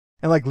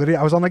And like literally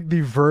I was on like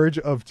the verge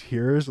of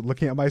tears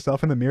looking at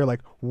myself in the mirror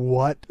like,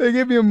 what? They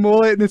gave me a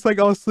mullet and it's like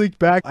all sleeked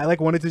back. I like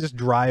wanted to just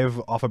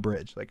drive off a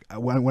bridge like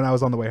when I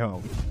was on the way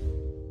home.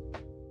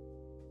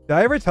 Did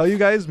I ever tell you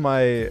guys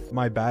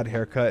my bad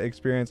haircut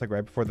experience like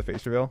right before the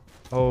face reveal?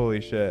 Holy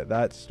shit,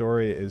 that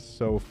story is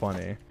so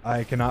funny.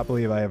 I cannot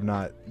believe I have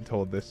not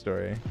told this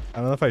story. I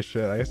don't know if I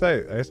should. I guess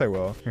I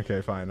will.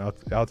 Okay, fine.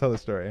 I'll tell the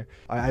story.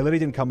 I literally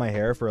didn't cut my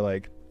hair for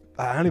like,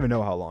 I don't even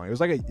know how long. It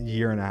was like a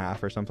year and a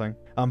half or something.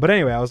 But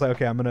anyway, I was like,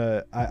 okay, I'm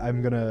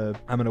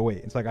gonna wait.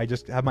 It's like I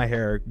just have my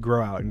hair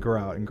grow out and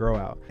grow out and grow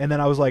out. And then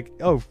I was like,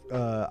 oh,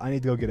 I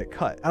need to go get it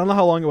cut. I don't know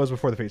how long it was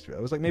before the face reveal.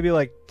 It was like maybe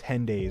like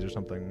 10 days or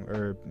something,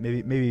 or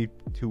maybe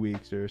 2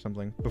 weeks or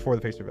something before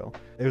the face reveal.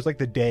 It was like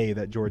the day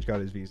that George got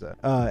his visa.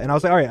 And I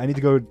was like, all right, I need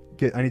to go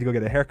get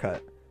a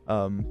haircut.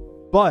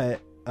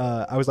 But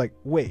I was like,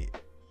 wait,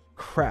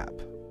 crap.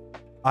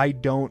 I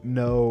don't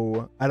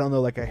know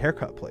like a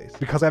haircut place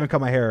because I haven't cut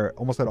my hair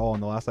almost at all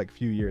in the last like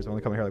few years. I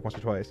only cut my hair like once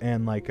or twice.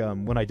 And like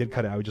when I did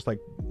cut it, I would just like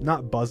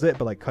not buzz it,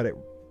 but like cut it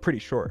pretty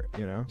short,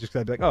 you know, just 'cause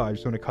I'd be like, oh, I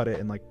just want to cut it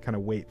and like kind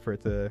of wait for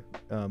it to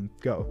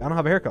go. I don't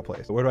have a haircut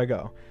place. So where do I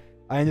go?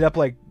 I ended up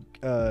like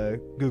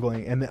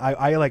Googling, and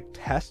I like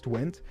test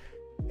went,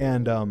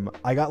 and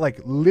I got like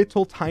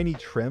little tiny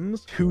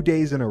trims 2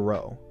 days in a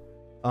row.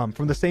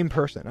 From the same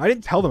person. I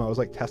didn't tell them I was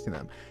like testing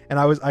them, and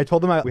I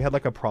told them we had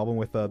like a problem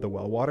with the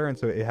well water, and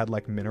so it had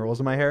like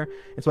minerals in my hair,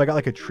 and so I got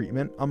like a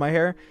treatment on my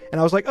hair,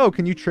 and I was like, oh,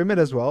 can you trim it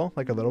as well,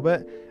 like a little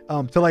bit,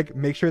 to like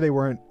make sure they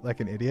weren't like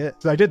an idiot.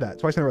 So I did that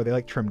twice in a row. They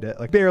like trimmed it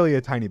like barely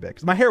a tiny bit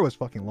because my hair was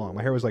fucking long.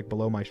 My hair was like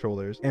below my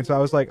shoulders, and so I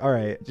was like, all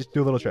right, just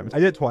do a little trim. I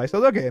did it twice. I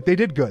was okay. They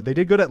did good. They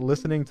did good at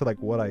listening to like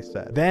what I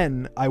said.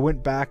 Then I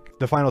went back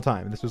the final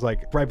time, and this was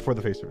like right before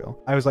the face reveal.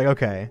 I was like,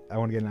 okay, I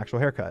want to get an actual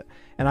haircut,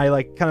 and I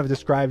like kind of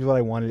described what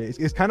I wanted.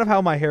 It's kind of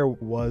how my hair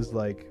was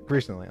like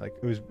recently. Like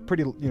it was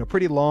pretty, you know,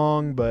 pretty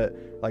long, but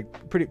like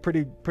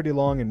pretty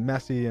long and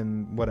messy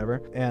and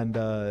whatever. And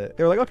they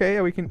were like, okay,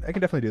 yeah, I can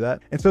definitely do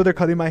that. And so they're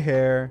cutting my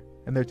hair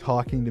and they're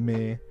talking to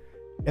me,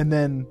 and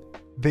then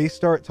they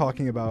start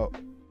talking about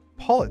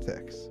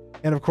politics.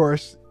 And of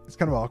course, it's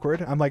kind of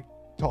awkward. I'm like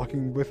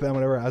talking with them,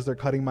 whatever, as they're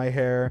cutting my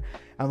hair.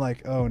 I'm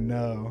like, oh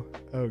no,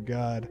 oh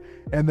God.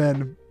 And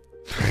then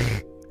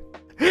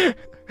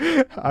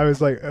I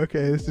was like,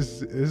 okay, this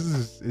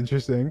is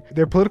interesting.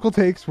 Their political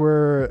takes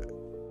were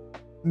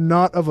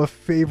not of a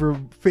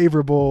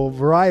favorable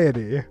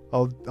variety.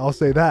 I'll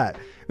say that.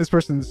 This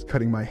person's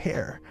cutting my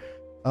hair,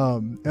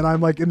 and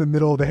I'm like in the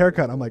middle of the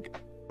haircut. I'm like,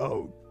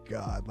 oh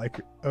God, like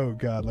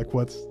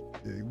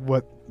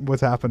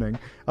what's happening?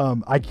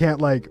 I can't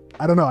like,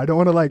 I don't know. I don't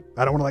want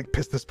to like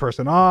piss this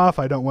person off.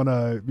 I don't want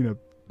to, you know.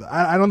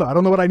 I don't know. I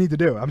don't know what I need to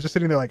do. I'm just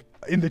sitting there like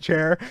in the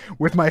chair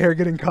with my hair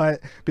getting cut,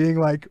 being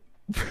like,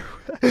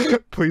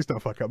 please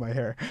don't fuck up my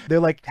hair. They're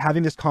like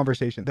having this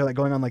conversation. They're like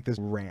going on like this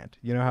rant.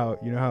 You know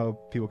how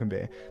people can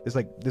be. This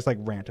like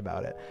rant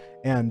about it.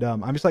 And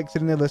I'm just like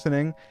sitting there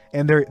listening,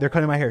 and they're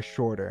cutting my hair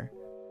shorter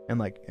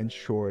and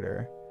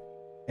shorter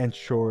and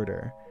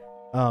shorter.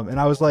 And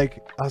I was like,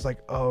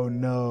 oh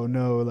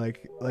no,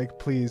 like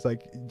please,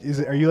 like,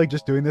 are you like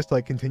just doing this to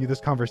like continue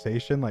this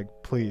conversation? Like,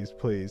 please.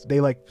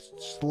 They like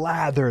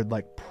slathered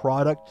like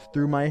product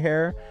through my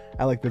hair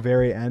at like the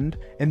very end,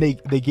 and they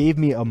gave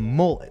me a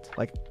mullet,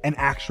 like an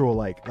actual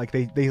like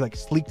they like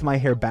sleeked my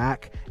hair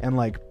back and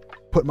like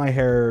put my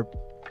hair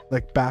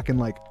like back in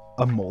like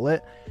a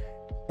mullet.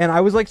 And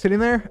I was like sitting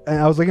there, and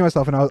I was looking at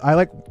myself, and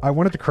I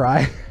wanted to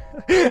cry.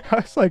 I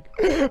was like,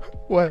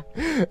 what?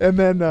 And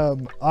then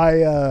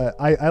I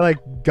like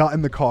got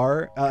in the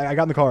car. I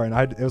got in the car,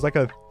 and it was like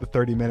a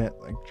 30-minute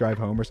like drive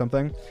home or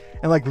something.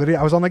 And like literally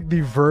I was on like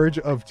the verge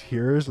of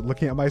tears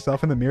looking at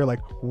myself in the mirror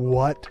like,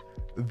 what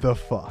the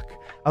fuck?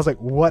 I was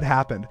like, what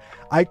happened?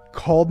 I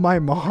called my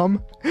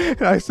mom,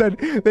 and I said,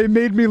 they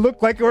made me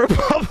look like a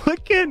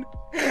Republican.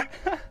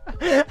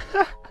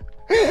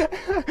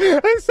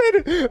 I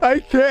said,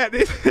 I can't.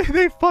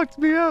 They fucked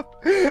me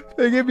up.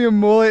 They gave me a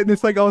mullet, and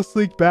it's like all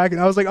sleeked back,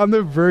 and I was like on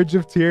the verge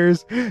of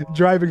tears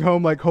driving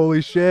home like,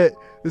 holy shit,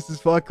 this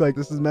is like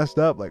this is messed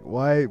up. Like,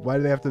 why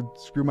do they have to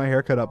screw my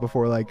haircut up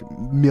before like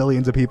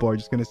millions of people are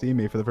just gonna see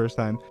me for the first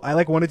time? I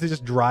like wanted to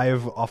just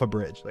drive off a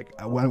bridge like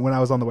when I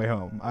was on the way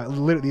home. I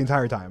literally the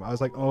entire time I was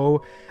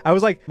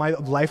like, my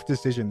life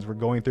decisions were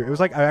going through. It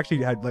was like I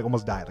actually had like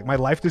almost died. Like my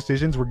life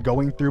decisions were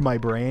going through my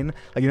brain.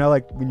 Like, you know,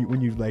 like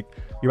when you like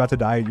you're about to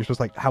die, you're supposed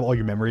to like have all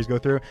your memories go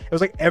through. It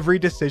was like every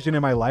decision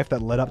in my life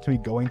that led up to me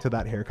going to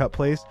that haircut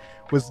place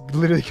was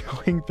literally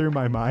going through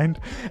my mind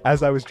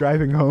as I was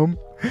driving home.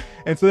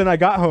 And so then I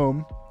got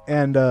home,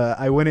 and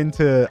I went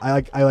into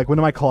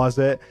my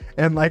closet,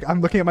 and like I'm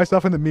looking at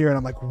myself in the mirror, and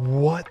I'm like,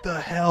 what the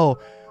hell?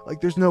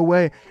 Like, there's no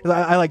way.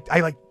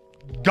 I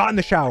got in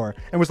the shower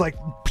and was like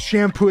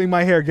shampooing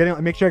my hair,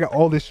 make sure I got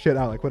all this shit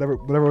out, like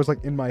whatever was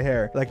like in my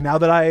hair. Like, now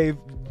that I've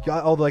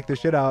got all the like the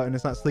shit out and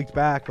it's not sleeked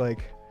back,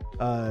 like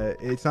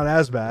It's not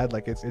as bad.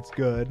 Like it's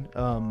good.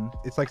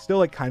 It's like still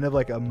like kind of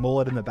like a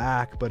mullet in the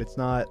back, but it's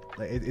not.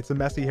 It's a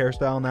messy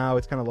hairstyle now.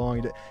 It's kind of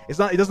long. It's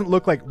not. It doesn't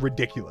look like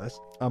ridiculous.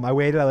 I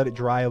waited. I let it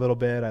dry a little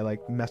bit. I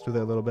like messed with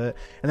it a little bit,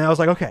 and then I was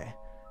like, okay,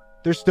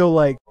 there's still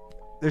like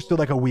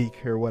a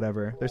week or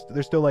whatever.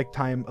 There's still like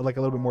time, like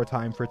a little bit more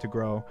time for it to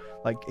grow.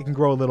 Like it can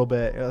grow a little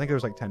bit. I think there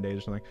was like 10 days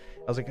or something.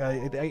 I was like,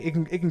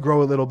 it can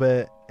grow a little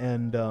bit,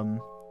 and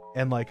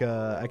like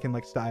I can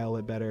like style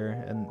it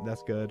better, and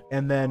that's good.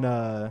 And then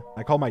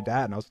I called my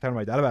dad, and I was telling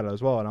my dad about it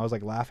as well, and I was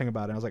like laughing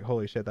about it. I was like,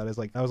 holy shit, that was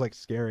like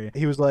scary.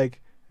 He was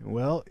like,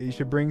 well, you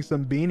should bring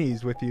some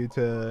beanies with you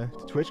to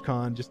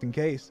TwitchCon just in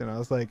case. And I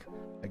was like,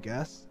 I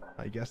guess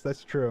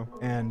that's true.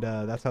 And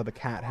that's how the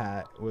cat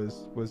hat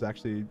was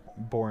actually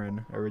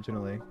born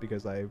originally,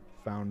 because I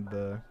found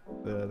the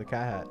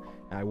cat hat,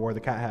 and I wore the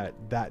cat hat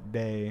that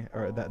day,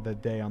 or the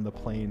day on the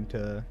plane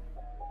to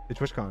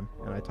TwitchCon,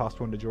 and I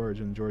tossed one to George,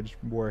 and George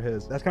wore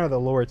his. That's kind of the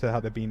lore to how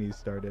the beanies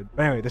started.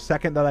 But anyway, the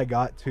second that I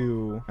got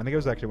to, I think it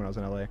was actually when I was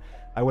in LA,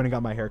 I went and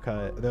got my hair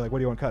cut. They're like, what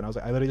do you want cut? And I was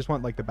like, I literally just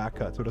want like the back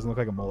cut so it doesn't look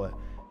like a mullet.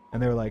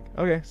 And they were like,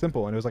 okay,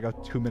 simple. And it was like a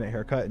 2-minute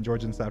haircut, and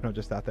George and Snapnote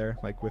just sat there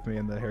like with me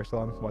in the hair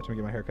salon watching me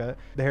get my haircut.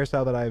 The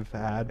hairstyle that I've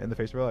had in the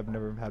face reveal, I've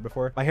never had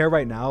before. My hair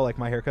right now, like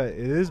my haircut,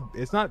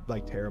 it's not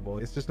like terrible.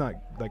 It's just not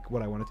like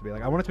what I want it to be.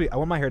 Like I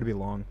want my hair to be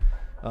long.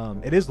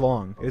 It is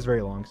long. It is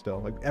very long still.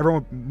 Like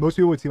most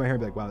people would see my hair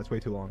and be like, wow, that's way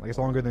too long. Like it's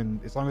longer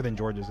than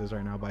George's is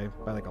right now by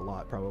like a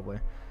lot probably.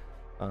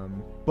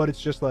 But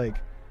it's just like,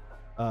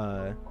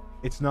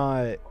 it's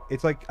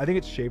like, I think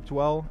it's shaped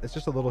well. It's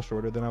just a little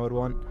shorter than I would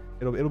want.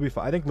 It'll be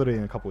fine. I think literally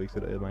in a couple weeks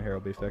my hair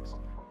will be fixed.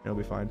 It'll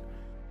be fine.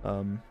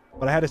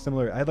 But I had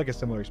like a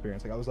similar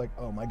experience. Like I was like,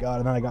 oh my god,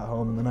 and then I got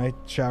home, and then I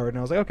showered, and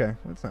I was like, okay,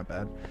 that's not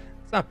bad.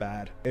 It's not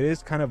bad. It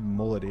is kind of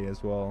mullety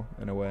as well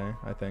in a way,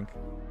 I think.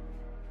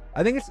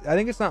 I think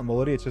it's not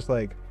mullety. It's just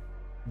like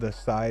the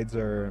sides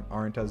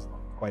aren't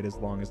quite as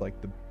long as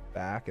like the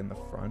back and the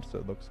front, so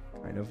it looks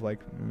kind of like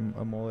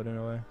a mullet in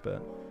a way.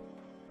 But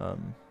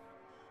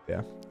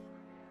yeah,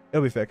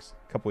 it'll be fixed.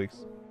 A couple weeks.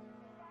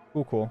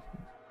 Cool.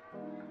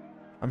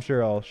 I'm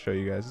sure I'll show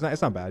you guys.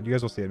 It's not bad. You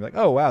guys will see it and be like,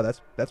 oh wow,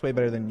 that's way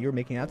better than you were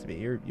making out to be.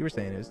 You were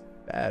saying it was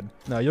bad.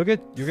 No, you'll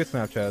get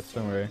Snapchats.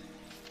 Don't worry.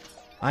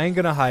 I ain't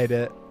gonna hide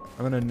it.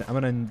 I'm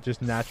gonna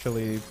just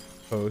naturally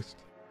post